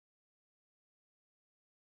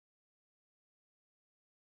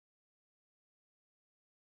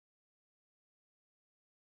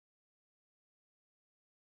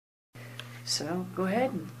So go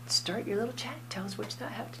ahead and start your little chat. Tell us what you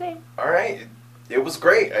thought of today. All right. It was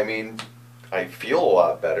great. I mean, I feel a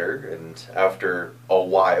lot better, and after a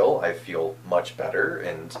while, I feel much better,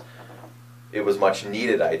 and it was much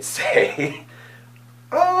needed, I'd say.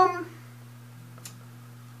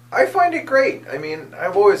 I find it great. I mean,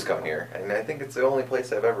 I've always come here, and I think it's the only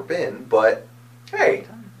place I've ever been, but hey,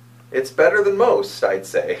 it's better than most, I'd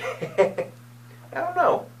say. I don't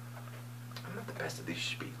know. I'm not the best at these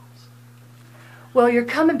spiels. Well, you're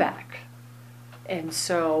coming back. And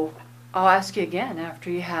so I'll ask you again after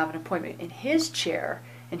you have an appointment in his chair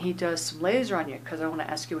and he does some laser on you, because I want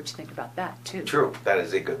to ask you what you think about that, too. True. That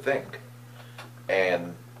is a good thing.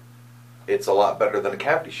 And it's a lot better than a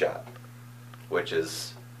cavity shot, which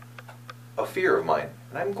is a fear of mine.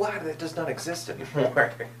 And I'm glad that does not exist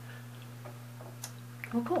anymore.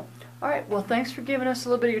 Well, cool. All right. Well, thanks for giving us a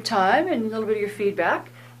little bit of your time and a little bit of your feedback.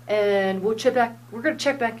 And we'll check back. We're going to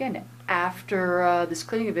check back in after this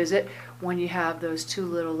cleaning visit when you have those 2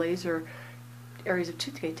 little laser areas of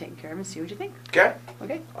tooth decay taken care of and see what you think. Okay.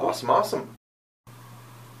 Okay. Awesome.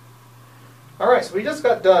 All right, so we just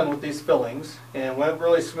got done with these fillings and went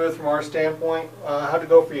really smooth from our standpoint. How'd it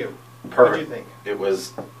go for you? Perfect. What did you think? It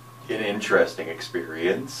was an interesting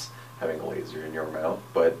experience having a laser in your mouth,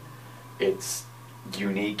 but it's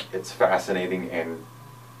unique, it's fascinating, and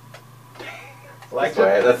that's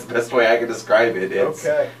the best way I can describe it. It's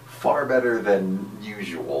far better than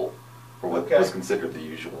usual, or what was considered the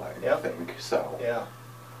usual, I think. So yeah.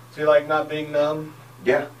 So you like not being numb?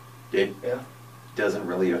 Yeah. It doesn't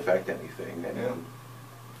really affect anything. And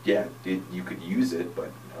you could use it,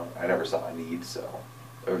 but I never saw a need, so.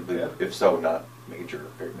 Or if so, not major.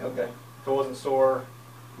 Okay. So it wasn't sore?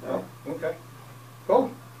 No. Okay.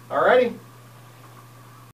 Cool. Alrighty.